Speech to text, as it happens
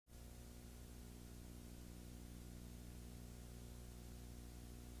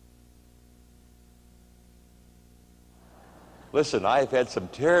Listen, I've had some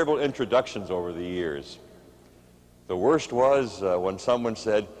terrible introductions over the years. The worst was when someone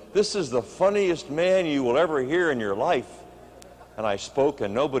said, "This is the funniest man you will ever hear in your life." And I spoke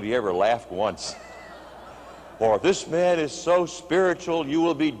and nobody ever laughed once. Or, "This man is so spiritual, you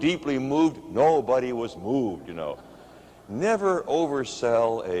will be deeply moved." Nobody was moved, you know. Never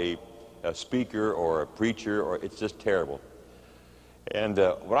oversell a speaker or a preacher, or it's just terrible. And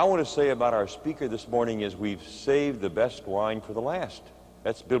what I want to say about our speaker this morning is we've saved the best wine for the last.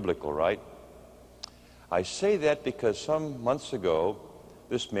 That's biblical, right? I say that because some months ago,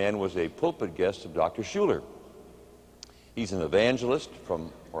 this man was a pulpit guest of Dr. Schuller. He's an evangelist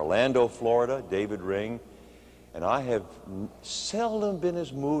from Orlando, Florida, David Ring, and I have seldom been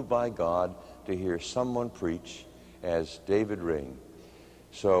as moved by God to hear someone preach as David Ring.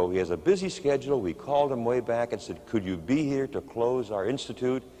 So he has a busy schedule. We called him way back and said, "Could you be here to close our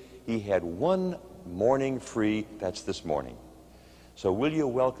institute?" He had one morning free. That's this morning. So will you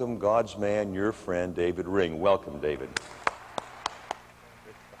welcome God's man, your friend, David Ring. Welcome, David.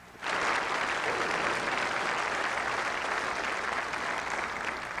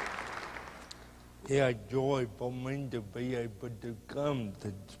 Yeah, joy for me to be able to come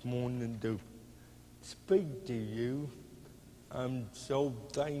this morning to speak to you. I'm so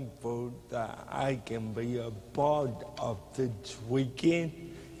thankful that I can be a part of this weekend,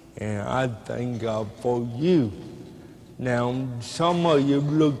 and I thank God for you. Now, some of you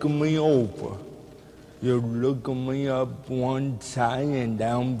look me over. You look me up one side and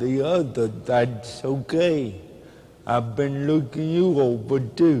down the other. That's okay. I've been looking you over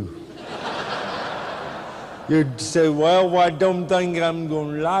too. You'd say, "Well, I don't think I'm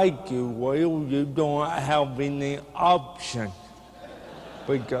going to like you." Well, you don't have any option.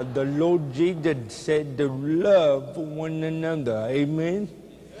 Because the Lord Jesus said to love one another. Amen?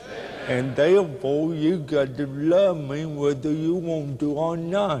 And therefore, you got to love me whether you want to or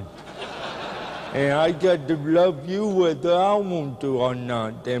not. And I got to love you whether I want to or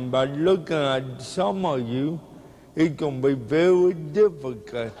not. And by looking at some of you, it's going to be very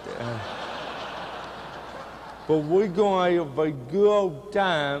difficult. But we're going to have a good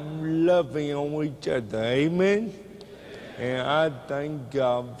time loving on each other. Amen? And I thank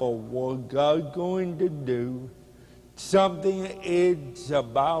God for what God's going to do. Something is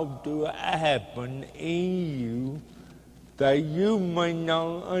about to happen in you that you may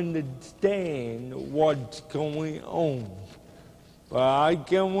not understand what's going on. But I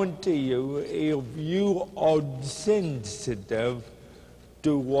guarantee you, if you are sensitive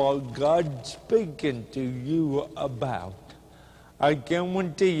to what God's speaking to you about, I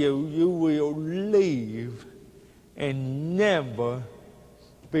guarantee you, you will leave and never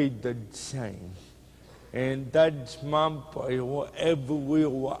be the same. And that's my prayer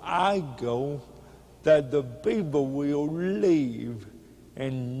everywhere I go, that the people will leave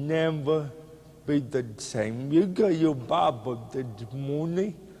and never be the same. You got your Bible this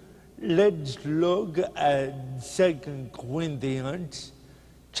morning. Let's look at 2 Corinthians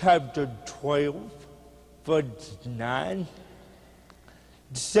chapter 12, verse 9.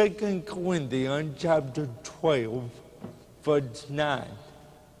 2 Corinthians chapter 12, verse 9.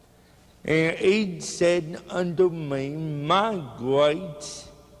 And he said unto me, "My grace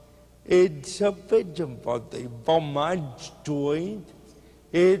is sufficient for thee, for my strength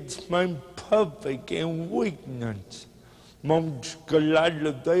is made perfect in weakness. Most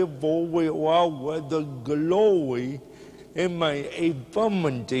gladly therefore will I rather glory in my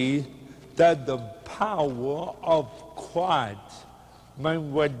infirmity, that the power of Christ may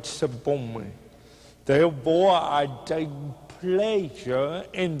rest upon me. Therefore I take pleasure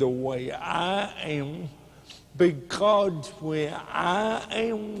in the way I am, because when I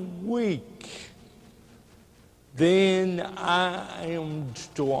am weak, then I am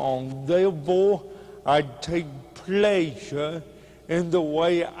strong. Therefore I take pleasure in the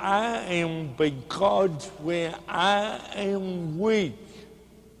way I am, because when I am weak,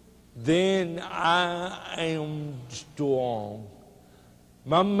 then I am strong."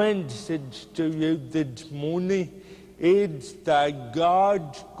 My message to you this morning is that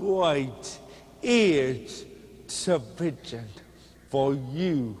God's grace is sufficient for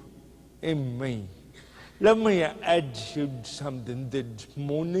you and me. Let me ask you something this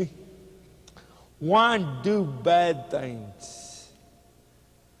morning. Why do bad things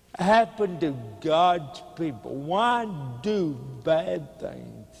happen to God's people? Why do bad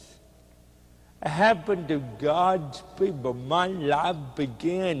things happen to God's people? My life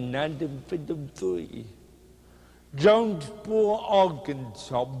began in 1953. Jonesboro,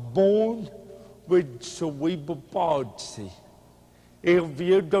 Arkansas, born with cerebral palsy. If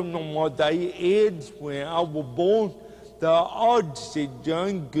you don't know what that is, when I was born, the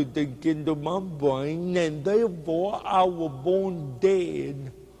oxygen could get into my brain, and therefore I was born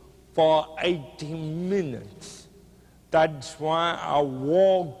dead for 18 minutes. That's why I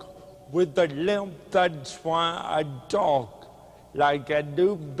walk with a limp. That's why I talk like I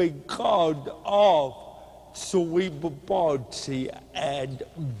do, because of cerebral palsy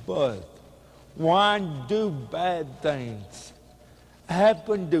at birth. Why do bad things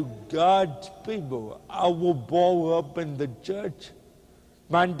happen to God's people? I was brought up in the church.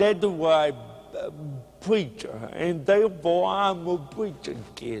 My dad was a preacher, and therefore I'm a preacher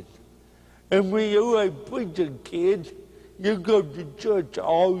kid. And when you're a preacher kid, you go to church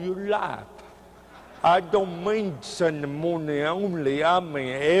all your life. I don't mean Sunday morning only. I mean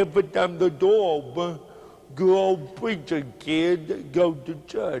every time the door opens, good old preacher kid go to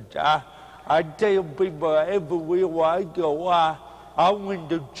church. I tell people everywhere I go, I went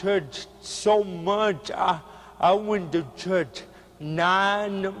to church so much. I went to church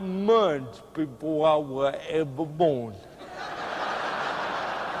 9 months before I was ever born.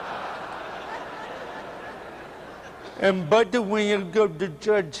 But when you go to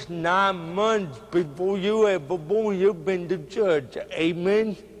church 9 months before you ever born, you've been to church.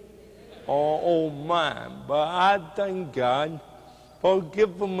 Amen? Oh my. But I thank God for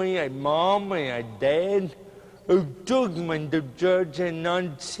giving me a mom and a dad who took me to church and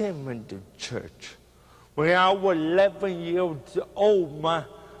not sent me to church. When I was 11 years old, my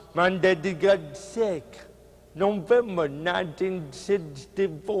daddy got sick. November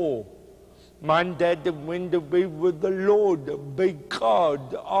 1964. My dad went to be with the Lord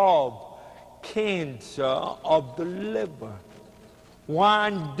because of cancer of the liver.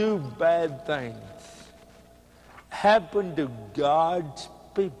 Why do bad things happen to God's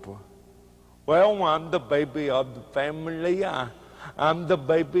people? Well, I'm the baby of the family. I'm the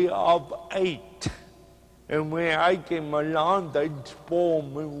baby of 8. And when I came along, they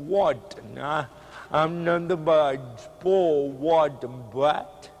spoiled me rotten. I'm nothing but a spoiled rotten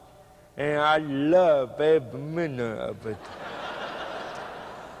brat. And I love every minute of it.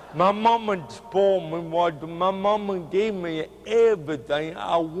 My mama spoiled me rotten. My mama gave me everything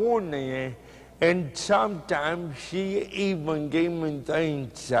I wanted. And sometimes she even gave me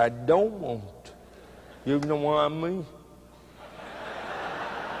things I don't want. You know what I mean?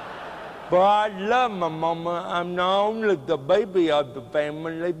 But I love my mama. I'm not only the baby of the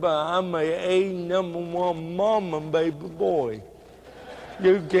family, but I'm a #1 mama baby boy.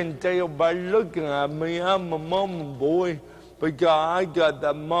 You can tell by looking at me, I'm a mama boy because I got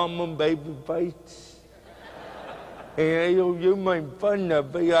that mama baby face. And you make fun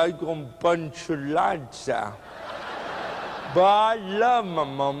of me, I'm going to punch your lights out. But I love my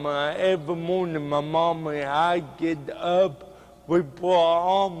mama. Every morning, my mama and I get up, we put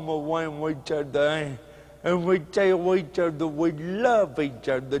our arm around each other, and we tell each other we love each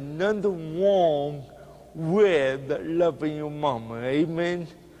other. Nothing wrong with loving your mama. Amen?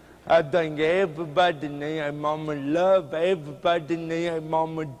 I think everybody needs a mama love. Everybody needs a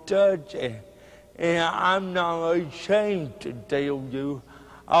mama touch. And I'm not ashamed to tell you,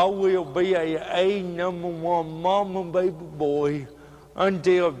 I will be a #1 mama baby boy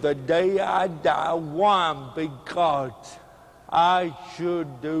until the day I die. Why? Because I sure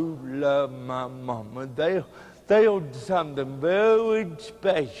do love my mama. There's something very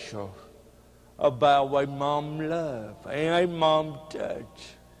special about a mom love and a mom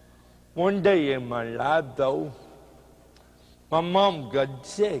touch. One day in my life, though, my mom got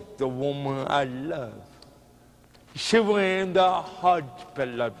sick, the woman I love. She went in the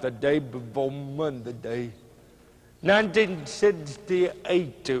hospital the day before Monday Day.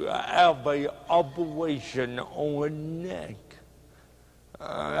 1968 to have an operation on her neck.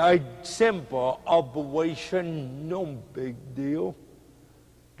 A simple operation, no big deal.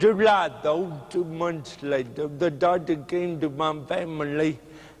 July, though, 2 months later, the doctor came to my family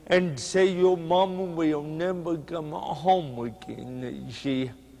and said, your mama will never come home again.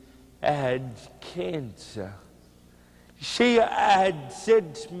 She had cancer. She had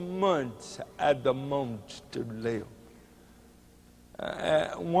 6 months at the most to live.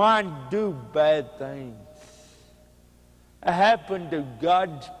 Why do bad things happen to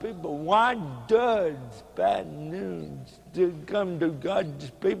God's people? Why does bad news come to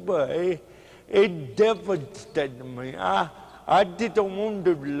God's people? It devastated me. I didn't want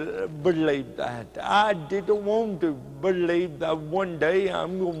to believe that. I didn't want to believe that one day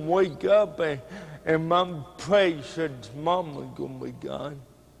I'm going to wake up and my precious mama going to be gone.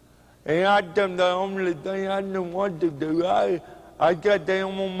 And I done the only thing I knew what to do. I got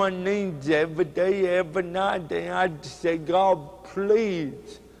down on my knees every day, every night, and I say, God,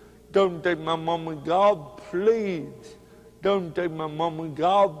 please, don't take my mama. God, please, Don't take my mama,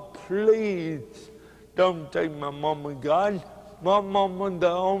 God, please. Don't take my mama, God. My mama, the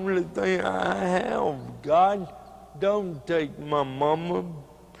only thing I have, God. Don't take my mama,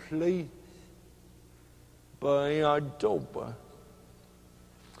 please. But in October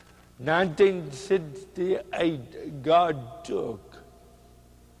 1968, God took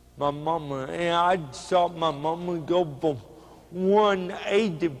my mama, and I saw my mama go from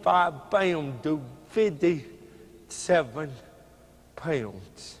 185 pounds to 57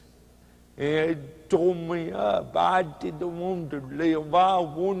 pounds. And it tore me up. I didn't want to live. I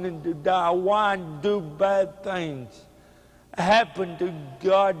wanted to die. Why do bad things happen to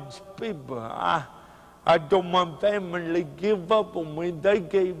God's people? I told my family give up on me. They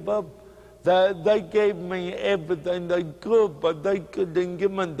gave up. They gave me everything they could, but they couldn't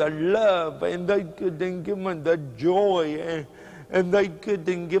give me the love, and they couldn't give me the joy, and they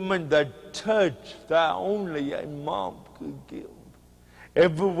couldn't give me the touch that only a mom could give.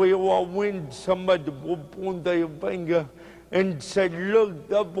 Everywhere I went, somebody would point their finger and say, look,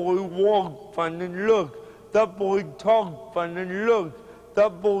 that boy walked funny, look, that boy talked funny, look,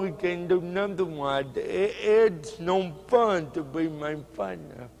 that boy can do nothing right. It's no fun to be made fun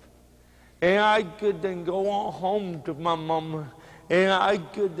of. And I couldn't go home to my mama, and I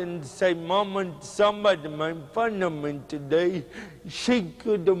couldn't say, Mama, somebody made fun of me today. She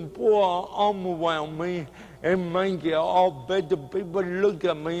couldn't put her arm around me and make it all better. People look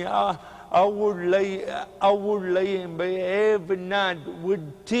at me. I would lay in bed every night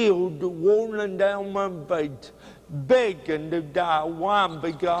with tears rolling down my face, begging to die. Why?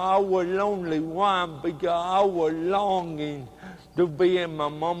 Because I was lonely. Why? Because I was longing to be in my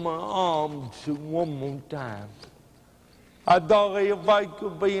mama's arms one more time. I thought if I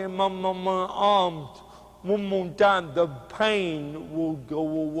could be in my mama's arms one more time, the pain would go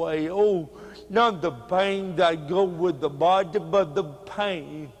away. Oh, not the pain that goes with the body, but the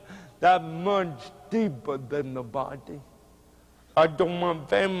pain that much deeper than the body. I told my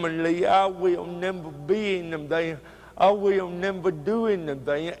family I will never be in them. I will never do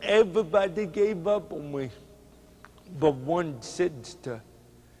anything. Everybody gave up on me. But one sister,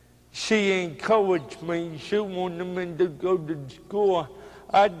 she encouraged me. She wanted me to go to school.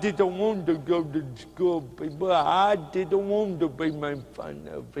 I didn't want to go to school, people. I didn't want to be made fun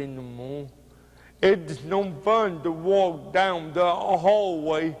of anymore. It's no fun to walk down the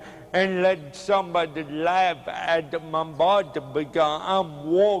hallway and let somebody laugh at my body because I'm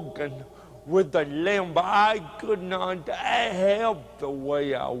walking with a limp. I could not help the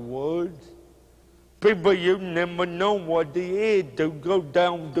way I was. People, you never know what it is to go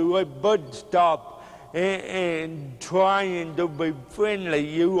down to a bus stop and trying to be friendly.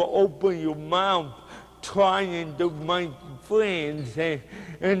 You open your mouth trying to make friends,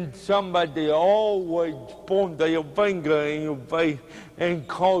 and somebody always point their finger in your face and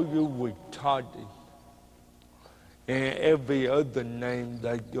call you retarded. And every other name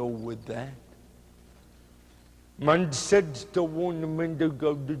that go with that. My sister wanted me to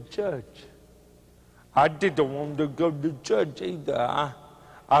go to church. I didn't want to go to church either.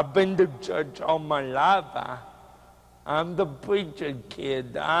 I've been to church all my life. I'm the preacher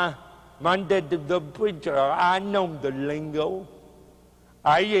kid. My dad is the preacher. I know the lingo.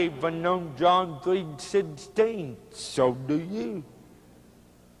 I even know John 3:16. So do you.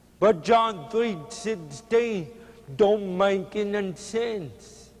 But John 3:16 don't make any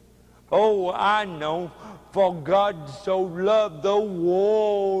sense. Oh, I know. For God so loved the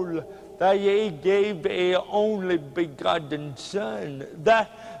world that He gave a only begotten Son.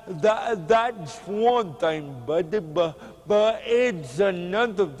 That's one thing, buddy, but it's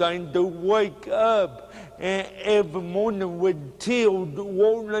another thing to wake up and every morning with tears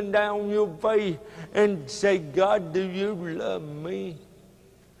rolling down your face and say, God, do you love me?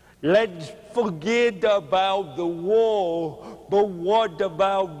 Let's forget about the war, but what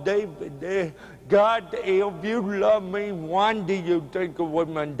about David? God, if you love me, why do you take away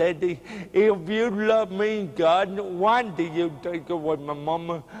my daddy? If you love me, God, why do you take away my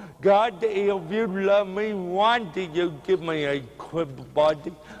mama? God, if you love me, why do you give me a crippled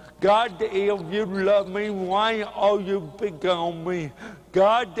body? God, if you love me, why are you picking on me?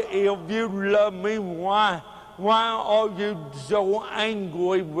 God, if you love me, why are you so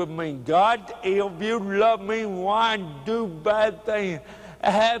angry with me? God, if you love me, why do bad things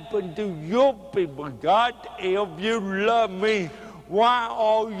happen to your people? God, if you love me, why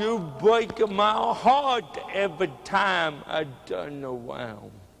are you breaking my heart every time I turn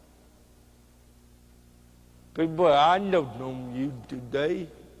around? People, I don't know you today.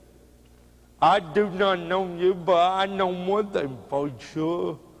 I do not know you, but I know one thing for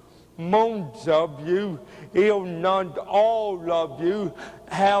sure. Most of you, if not all of you,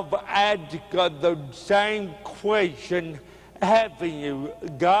 have asked God the same question, haven't you?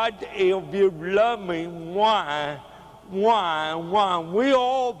 God, if you love me, why? We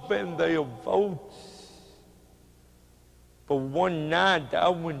all been there, folks. But one night I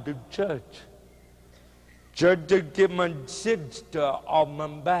went to church just to get my sister on my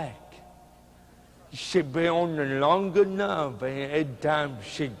back. She'd been on it long enough, and at times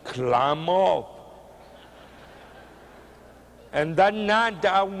she'd climb off. And that night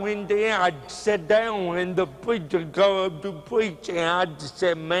I went in, I sat down, and the preacher got up to preach, and I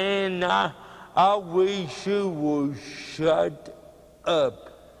said, man, I wish you would shut up.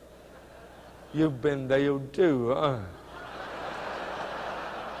 You've been there too, huh?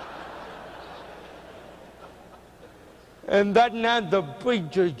 And that night the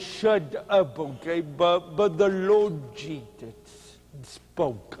preacher shut up, okay, but the Lord Jesus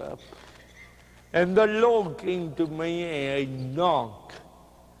spoke up. And the Lord came to me and knocked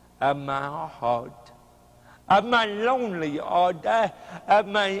at my heart, at my lonely heart, at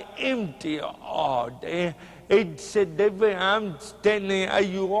my empty heart. And it said, David, I'm standing at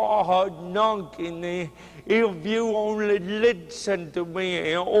your heart knocking. If you only listen to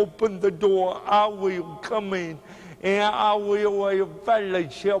me and open the door, I will come in. And I will have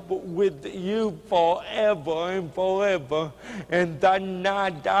fellowship with you forever and forever. And that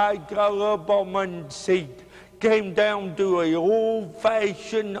night I got up on my seat, came down to an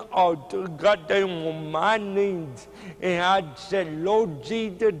old-fashioned altar, got down on my knees, and I said, Lord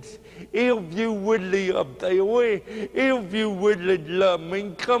Jesus, if you really up there, if you really love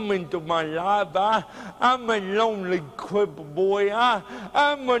me, come into my life. I'm a lonely crippled boy.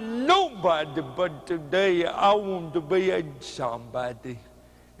 I'm a nobody, but today I want to be a somebody.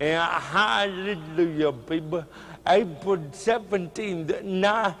 And hallelujah, people. April 17th,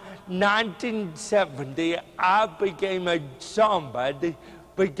 1970, I became a somebody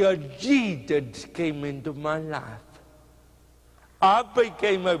because Jesus came into my life. I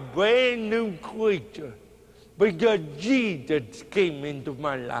became a brand new creature because Jesus came into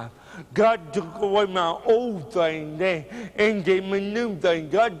my life. God took away my old thing there and gave me a new thing.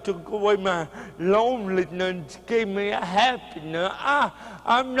 God took away my loneliness, gave me a happiness.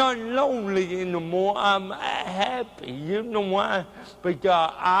 I'm not lonely anymore. I'm happy. You know why?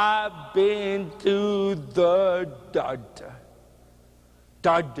 Because I've been to the doctor.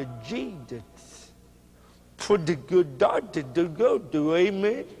 Dr. Jesus. Pretty good doctor to go to,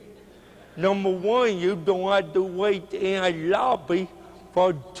 amen? Number one, you don't have to wait in a lobby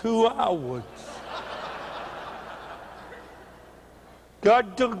for 2 hours.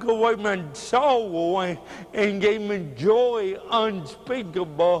 God took away my sorrow and gave me joy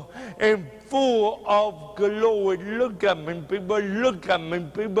unspeakable and full of glory. Look at me, people. Look at me,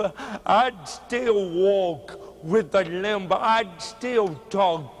 people. I'd still walk with a limp. I'd still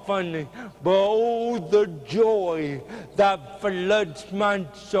talk funny. But oh, the joy that floods my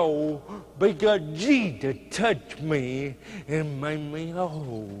soul because Jesus touched me and made me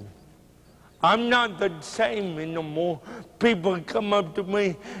whole. I'm not the same anymore. People come up to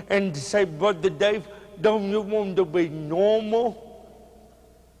me and say, Brother Dave, don't you want to be normal?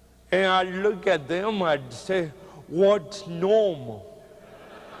 And I look at them, I'd say, what's normal?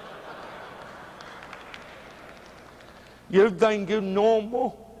 You think you're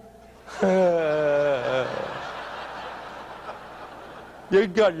normal? You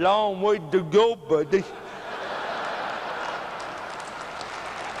got a long way to go, buddy.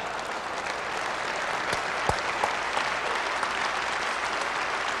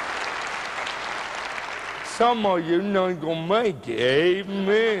 Some of you not gonna make it,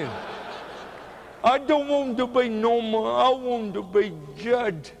 amen. I don't want to be normal, I want to be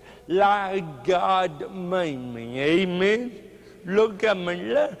judged like God made me, amen. Look at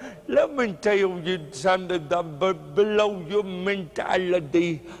me, let me tell you something that below your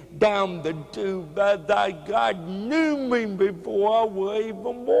mentality down the tube, that God knew me before I was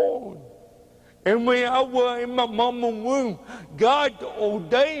even born. And when I was in my mama's womb, God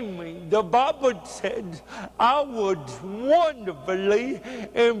ordained me. The Bible says I was wonderfully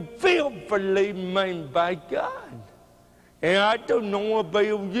and fearfully made by God. And I don't know about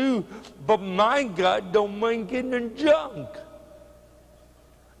you, but my God don't make any junk.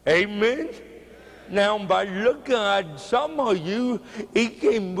 Amen? Now, by looking at some of you, it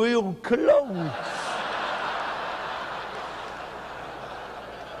came real close.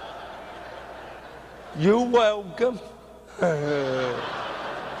 You're welcome.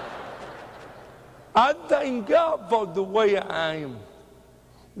 I thank God for the way I am.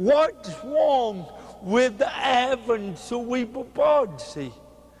 What's wrong with having cerebral palsy?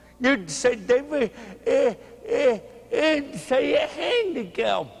 You'd say, David, it's a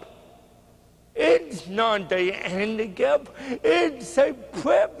handicap. It's not a handicap. It's a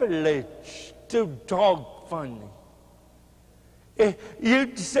privilege to talk funny.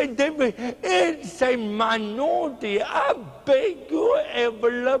 You'd say, David, it's a minority. I beg your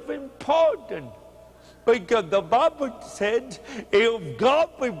ever-loving pardon. Because the Bible said, if God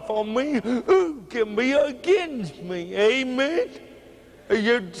be for me, who can be against me? Amen?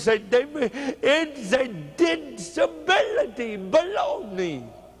 You'd say, David, it's a disability below me.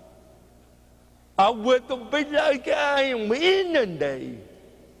 I would be like I am in a day.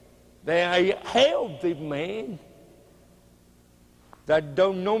 They're a healthy man that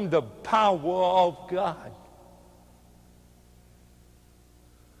don't know the power of God.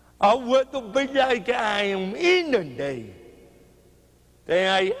 I would be like I am in a day.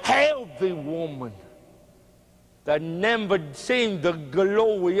 They're a healthy woman that never seen the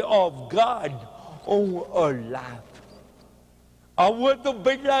glory of God on her life. I would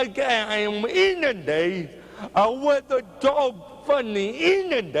be like I am in a day. I would talk funny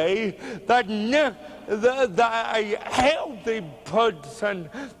in a day that a healthy person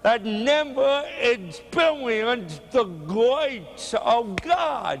that never experienced the grace of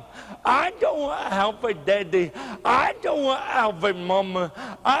God. I don't have a daddy. I don't have a mama.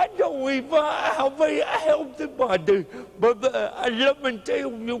 I don't even have a healthy body. But let me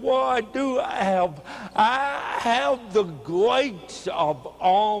tell you what I do have. I have the grace of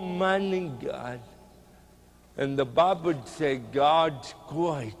Almighty God. And the Bible says God's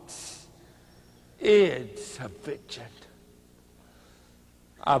grace is sufficient.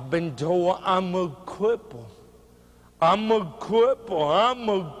 I've been told I'm a cripple. I'm a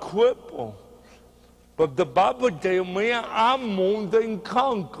cripple. But the Bible tells me I'm more than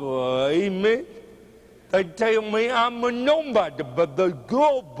conqueror. Amen. They tell me I'm a nobody, but the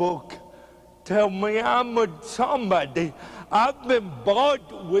good book tells me I'm a somebody. I've been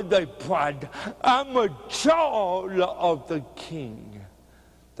bought with a pride. I'm a child of the King.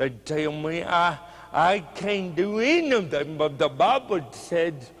 They tell me I can't do anything, but the Bible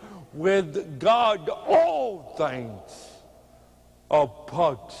said, with God all things are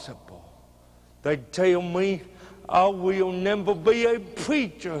possible. They tell me I will never be a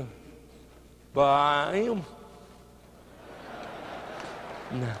preacher, but I am.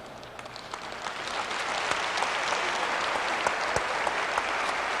 No.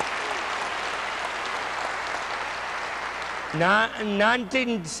 Now, in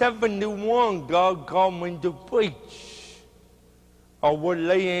 1971, God called me to preach. I would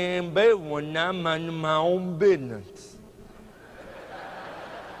lay in bed when I'm minding my own business.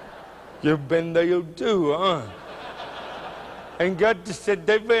 You've been there too, huh? And God said,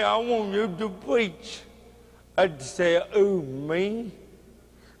 David, I want you to preach. I'd say, oh, me?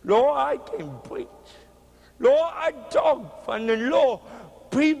 Lord, I can preach. Lord, I talk funny. Lord,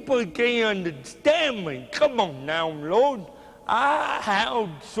 people can't understand me. Come on now, Lord. I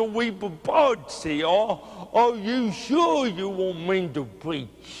have cerebral palsy. Are you sure you want me to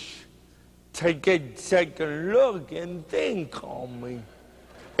preach? Take a second look and then call me.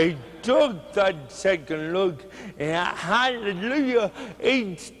 He took that second look, and hallelujah,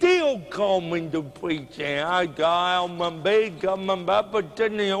 he still called me to preach. And I got out of my bed, got my Bible,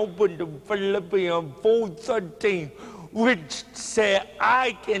 and opened to Philippians 4:13, which said,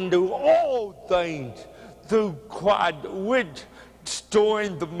 I can do all things through Christ, which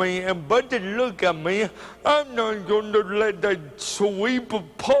strengthens me. And but look at me, I'm not going to let that cerebral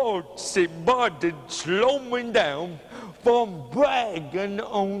palsy body slow me down from bragging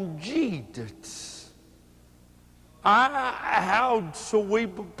on Jesus. I have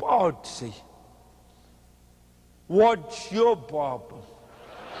cerebral palsy. What's your problem?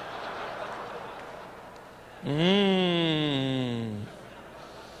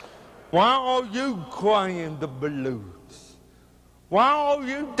 Why are you crying the blues? Why are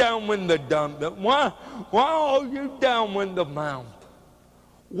you down in the dump? Why are you down in the mountain?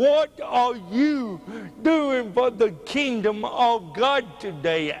 What are you doing for the kingdom of God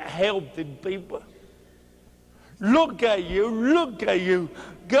today, healthy people? Look at you, look at you.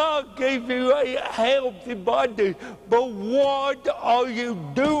 God gave you a healthy body, but what are you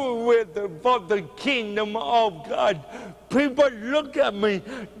doing with it for the kingdom of God? People look at me,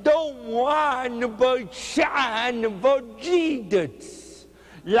 don't whine but shine for Jesus.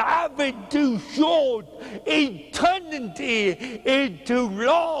 Life is too short, eternity is too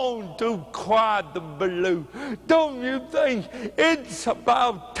long to cry the blue. Don't you think it's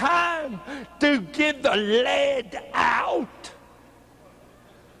about time to get the lead out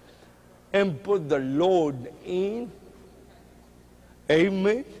and put the Lord in?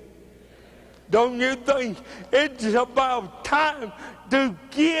 Amen. Don't you think it's about time to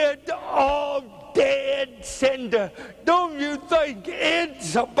get off dead center? Don't you think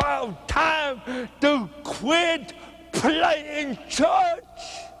it's about time to quit playing church?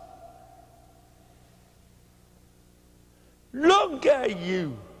 Look at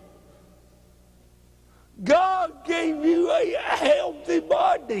you. God gave you a healthy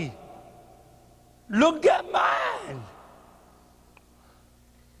body. Look at mine.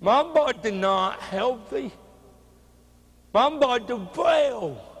 My body not healthy. My body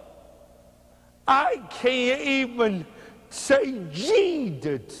frail. I can't even say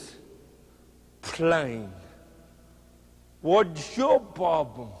Jesus plain. What's your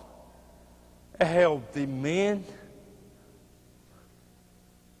problem, a healthy man?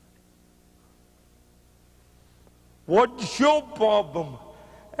 What's your problem,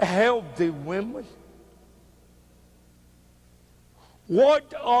 a healthy women?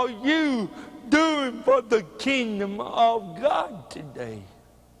 What are you doing for the kingdom of God today?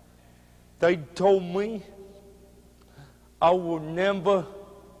 They told me I will never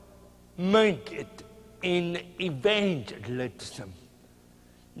make it in evangelism.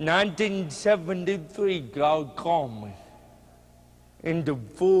 1973, God called me into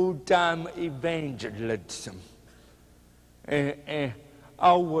full-time evangelism. And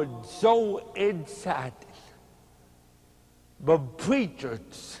I was so excited. But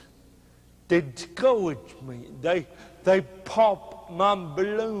preachers discouraged me. They popped my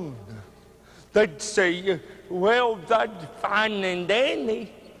balloon. They'd say, well, that's fine and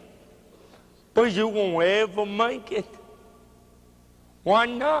dandy, but you won't ever make it. Why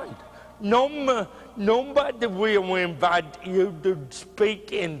not? Nobody will invite you to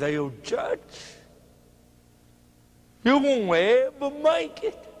speak in their church. You won't ever make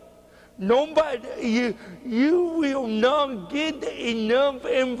it. Nobody, you will not get enough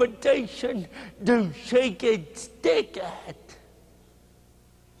invitation to shake a stick at.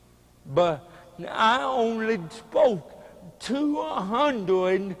 But I only spoke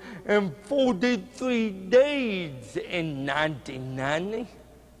 243 days in 1990.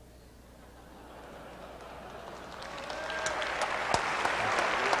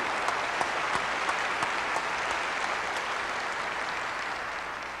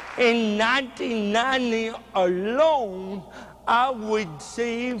 In 1990 alone, I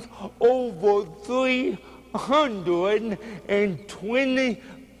received over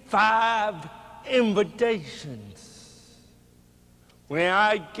 325 invitations. When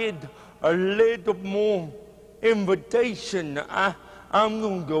I get a little more invitation, I'm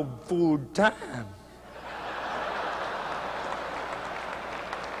going to go full time.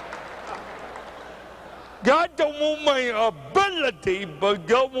 God don't want my ability, but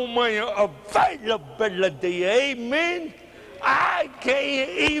God wants my availability. Amen? I can't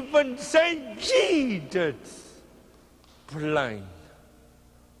even say Jesus plain.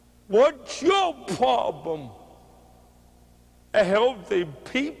 What's your problem? A healthy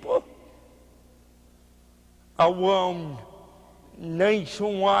people? I was on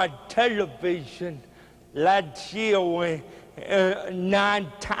nationwide television last year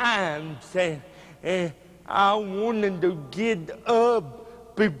 9 times, and I wanted to get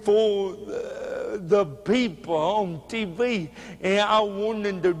up before the people on TV, and I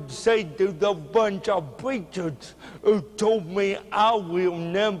wanted to say to the bunch of preachers who told me I will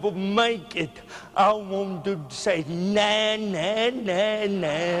never make it, I wanted to say, nah, nah, nah,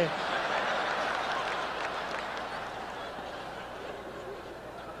 nah.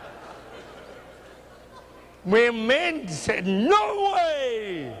 When men said, no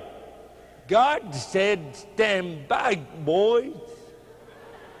way, God said, stand back, boys.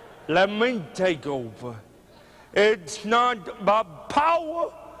 Let me take over. It's not by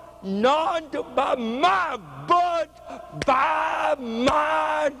power, not by my, but by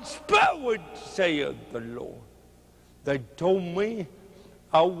my spirit, saith the Lord. They told me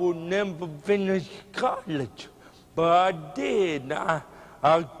I would never finish college, but I did. I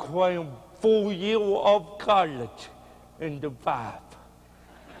crammed 4 years of college into 5.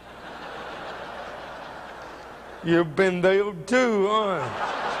 You've been there too, huh?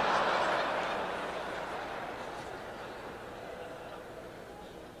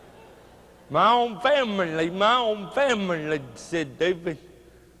 My own family said, David,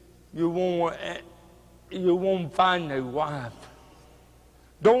 you won't find a wife.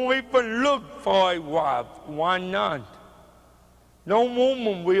 Don't even look for a wife. Why not? No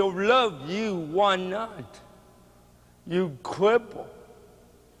woman will love you. Why not? You cripple.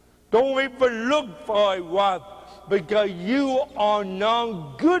 Don't even look for a wife, because you are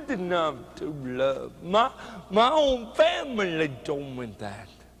not good enough to love. My own family told me that.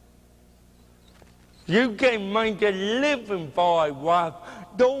 You can make a living for a wife.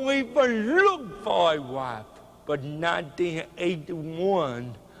 Don't even look for a wife. But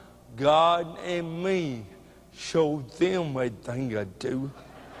 1981, God and me showed them a thing or two.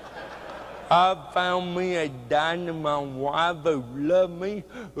 I found me a dynamite wife who loved me,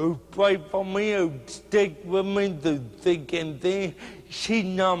 who prayed for me, who stick with me through thick and thin. She's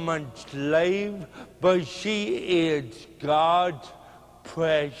not my slave, but she is God's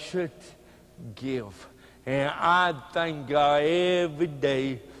precious gift. And I thank God every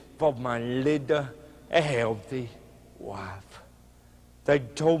day for my little, healthy wife. They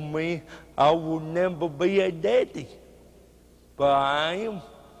told me I will never be a daddy, but I am.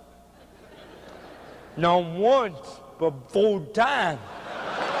 Not once, but 4 times.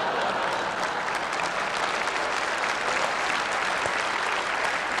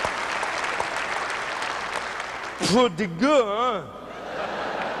 Pretty good, huh?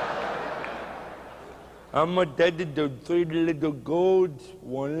 I'm a daddy to 3 little girls,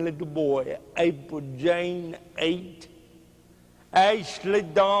 1 little boy. April Jane, 8. Ashley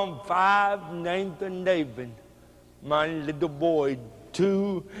Dawn, 5. Nathan David. My little boy,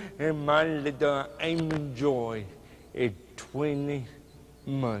 2, and my little Amy Joy is 20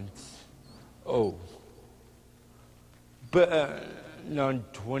 months old. But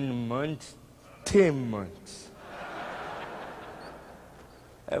not 20 months, 10 months.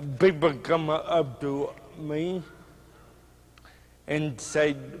 People come up to me and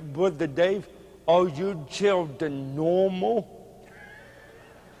say, Brother Dave, are your children normal?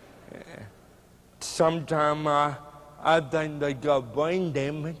 Sometimes I think they got brain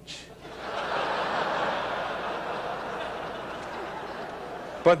damage.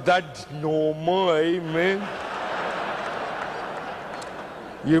 But that's normal, amen.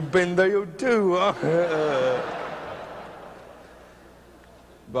 You've been there too, huh?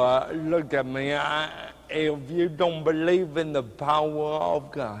 But look at me, if you don't believe in the power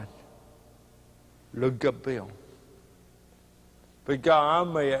of God, look at Bill. Because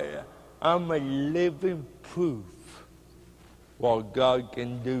I'm a living proof what God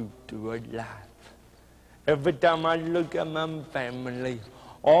can do to a life. Every time I look at my family,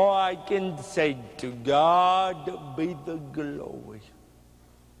 all I can say, to God be the glory.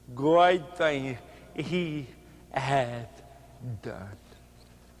 Great thing He hath done.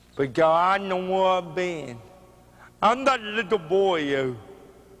 Because I know where I've been. I'm that little boy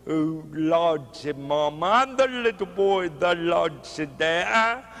who Lord said, Mom, I'm the little boy that Lord said,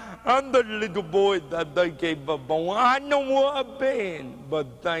 Dad. I'm the little boy that they gave up on. I know where I've been,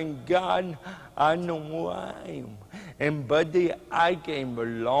 but thank God I know where I am. And buddy, I came a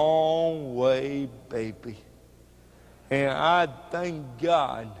long way, baby. And I thank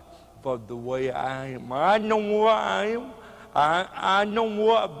God for the way I am. I know where I am. I know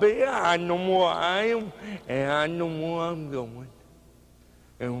where I've been. I know where I am. And I know where I'm going.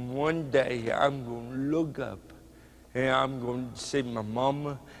 And one day I'm going to look up and I'm going to see my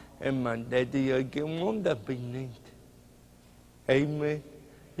mama and my daddy again. Won't that be neat? Amen.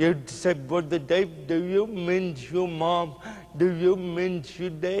 You'd say, Brother Dave, do you miss your mom? Do you miss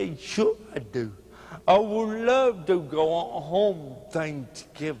your dad? Sure I do. I would love to go home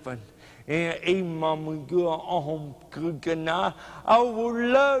Thanksgiving and eat Mama go home cooking. I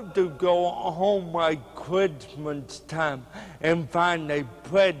would love to go home at Christmas time and find a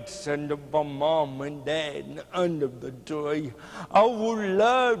present for Mom and Dad under the tree. I would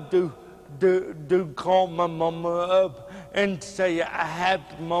love to call my mama up and say,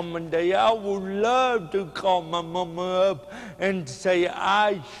 happy Mom and Dad. I would love to call my mama up and say,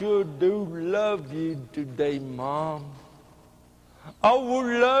 I sure do love you today, Mom. I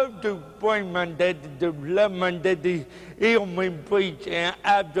would love to bring my daddy to let my daddy hear me preach, and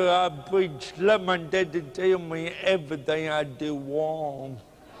after I preach, let my daddy tell me everything I do wrong.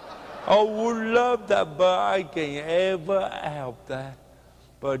 I would love that, but I can't ever help that.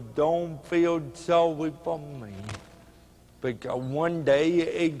 But don't feel sorry for me, because one day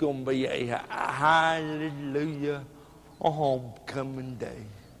it's going to be a hallelujah homecoming day.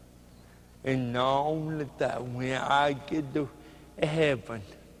 And not only that, when I get to heaven,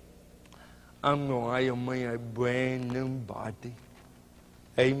 I'm going to have me a brand new body.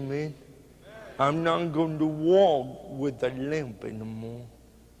 Amen. I'm not going to walk with a limp anymore.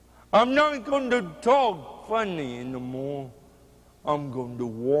 I'm not going to talk funny anymore. I'm going to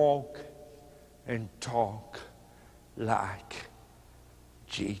walk and talk like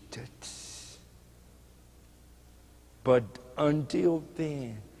Jesus. But until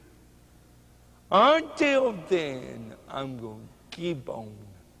then, I'm going to keep on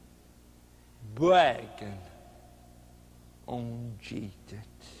bragging on Jesus.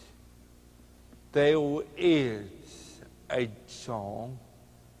 there is a song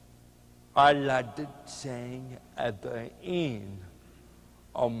I like to sing at the end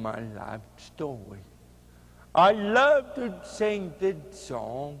of my life story. I love to sing this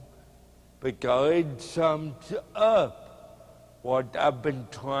song because it sums up what I've been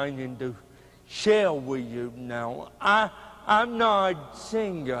trying to share with you now. I'm not a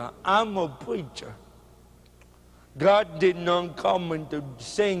singer, I'm a preacher. God did not call me to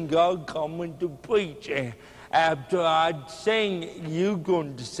sing, God called me to preach. And after I sing, you're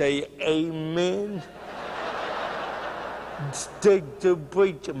going to say amen. Stick to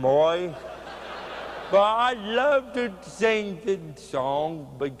preaching, boy. But I love to sing this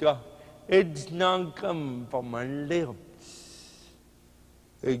song because it's not coming from my lips.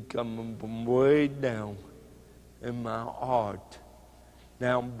 It's coming from way down in my heart.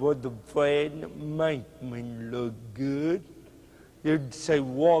 Now, Brother Fred, make me look good. You'd say,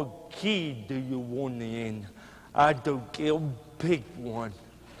 what key do you want in? I don't care, pick one.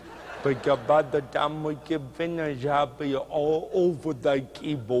 Because by the time we get finished, I'll be all over the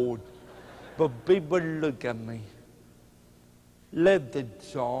keyboard. But people look at me. Let that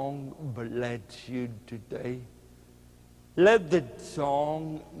song bless you today. Let that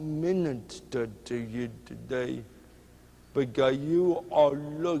song minister to you today. Because you are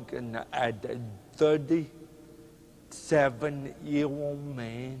looking at a 37-year-old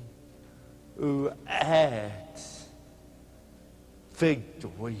man who has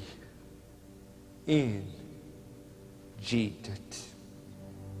victory in Jesus.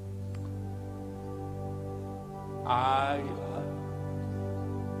 I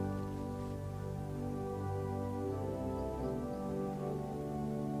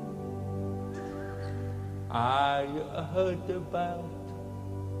heard about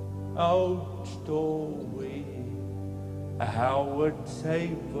old story, how a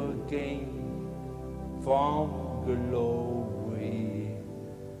Savior came from glory,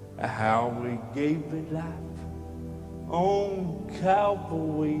 how he gave his life on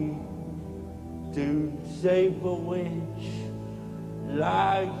Calvary to save a wretch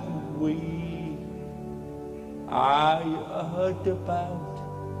like we. I heard about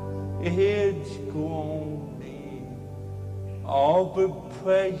his groaning, all the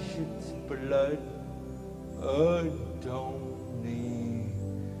precious blood atoning.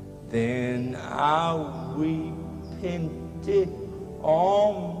 Then I repented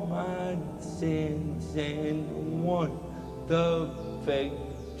all my sins and won the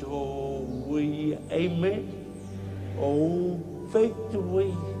victory. Amen. Oh,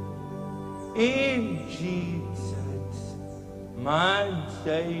 victory in Jesus, my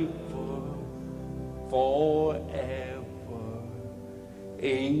Savior forever.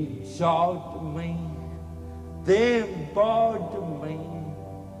 Exalt me, then bought me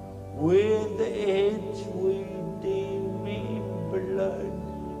with its redeeming blood.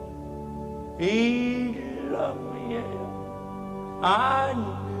 He loved me, I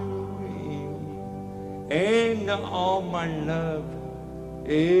knew him, and all my love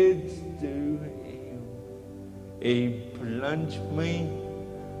is to him. He plunged me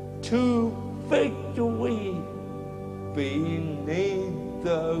to victory beneath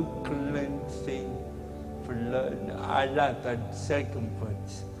the cleansing flood. I like that second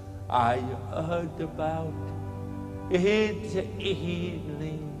verse. I heard about its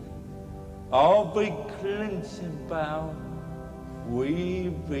healing, all the cleansing power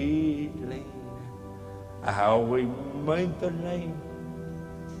revealing, how we made the lame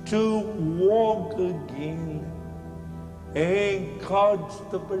to walk again and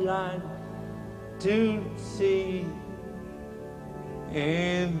caused the blind to see.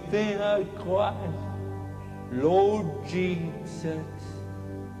 And then I cried, Lord Jesus,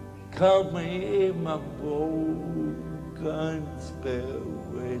 come in my broken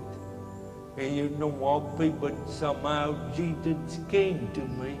spirit. And you know what, people, somehow Jesus came to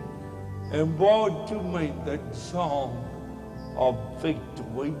me and brought to me that song of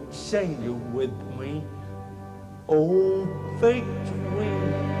victory. Sing it with me. Oh, victory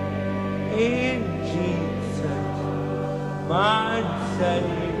in Jesus, my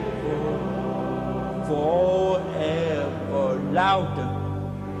Savior forever. Louder,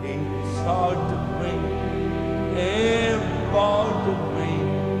 exalt me and bought me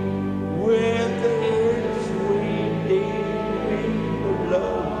with its redeeming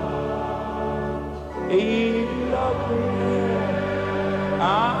blood. He loved me, I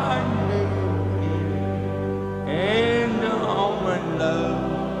knew him, and all my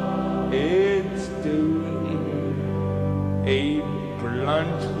love is to him. He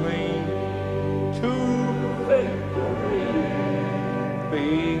plunged me to victory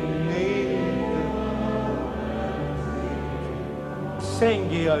beneath the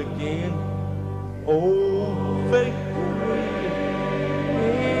sing it again. Oh, victory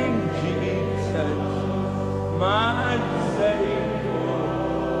in Jesus, my Savior,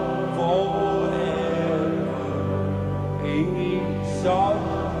 forever. He sought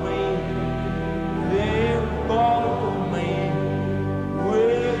me, then bought me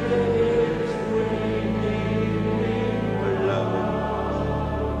with His redeeming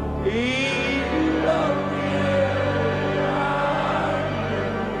blood. He loved me.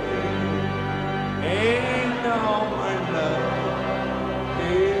 Ain't no one love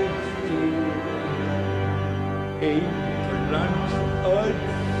is true. He plunged us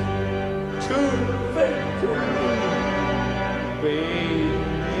to victory.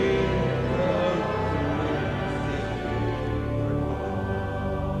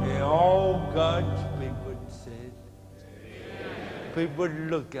 And all God's people said, people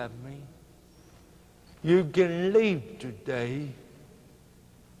look at me. You can leave today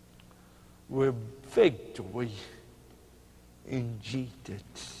with victory in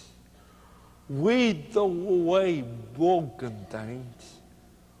Jesus. We throw away broken things.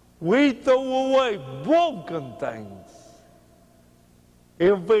 We throw away broken things.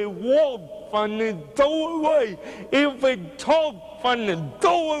 If we walk funny, throw away. If we talk funny,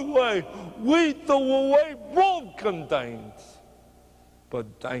 throw away. We throw away broken things. But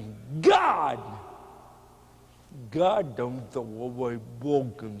thank God, God don't throw away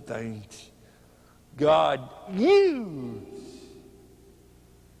broken things. God used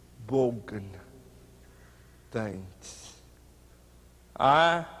broken things.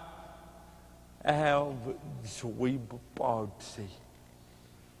 I have cerebral palsy.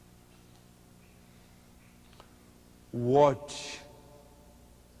 What's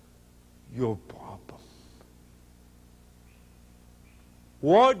your problem?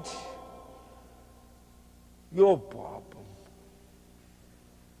 What's your problem?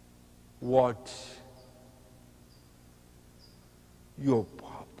 What's your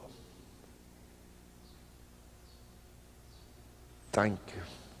problem? Thank you.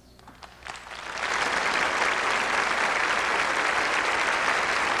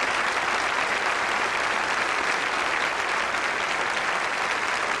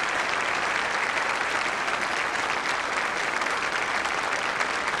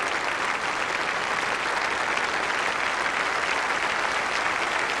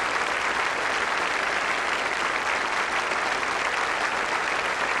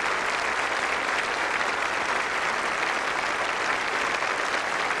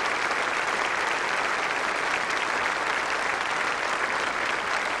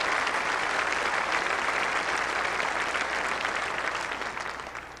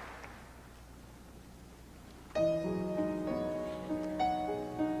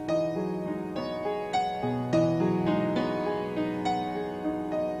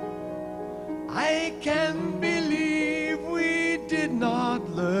 I can't believe we did not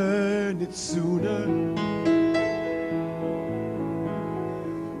learn it sooner.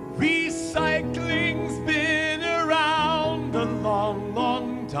 Recycling's been around a long,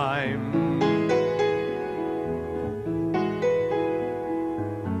 long time.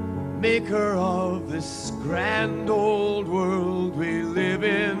 Maker of this grand old world we live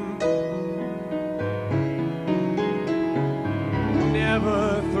in,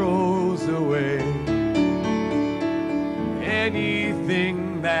 never throws away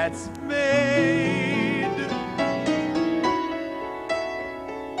anything that's made.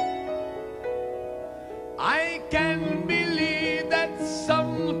 I can believe that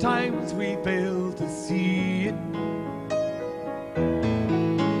sometimes we fail to see it.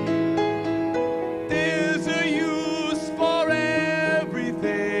 There's a use for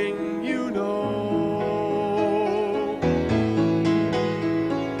everything, you know.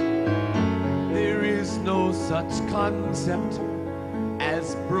 There is no such concept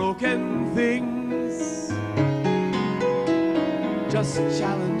as broken things, just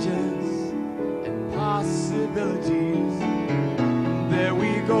challenges and possibilities. There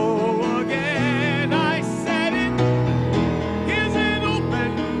we go again, I said it. Here's an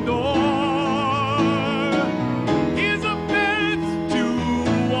open door, here's a bed to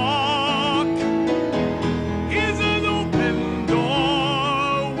walk, here's an open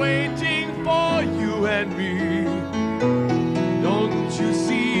door waiting for you and me. Don't you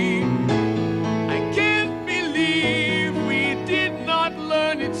see? I can't believe we did not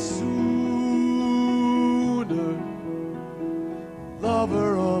learn it sooner.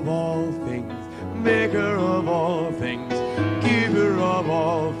 Lover of all things, maker of all things, giver of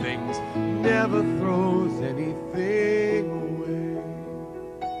all things, never throws anything away.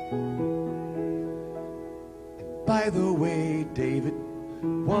 And by the way, David,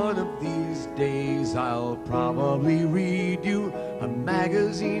 One of these days I'll probably read you a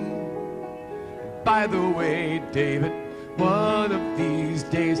magazine. By the way, David, one of these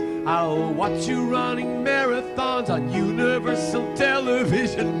days I'll watch you running marathons on Universal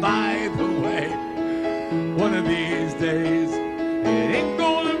Television. By the way, one of these days it ain't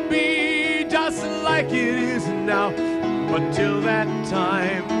gonna be just like it is now. But till that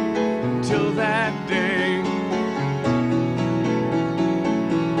time, till that day,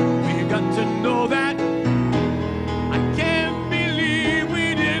 we got to know that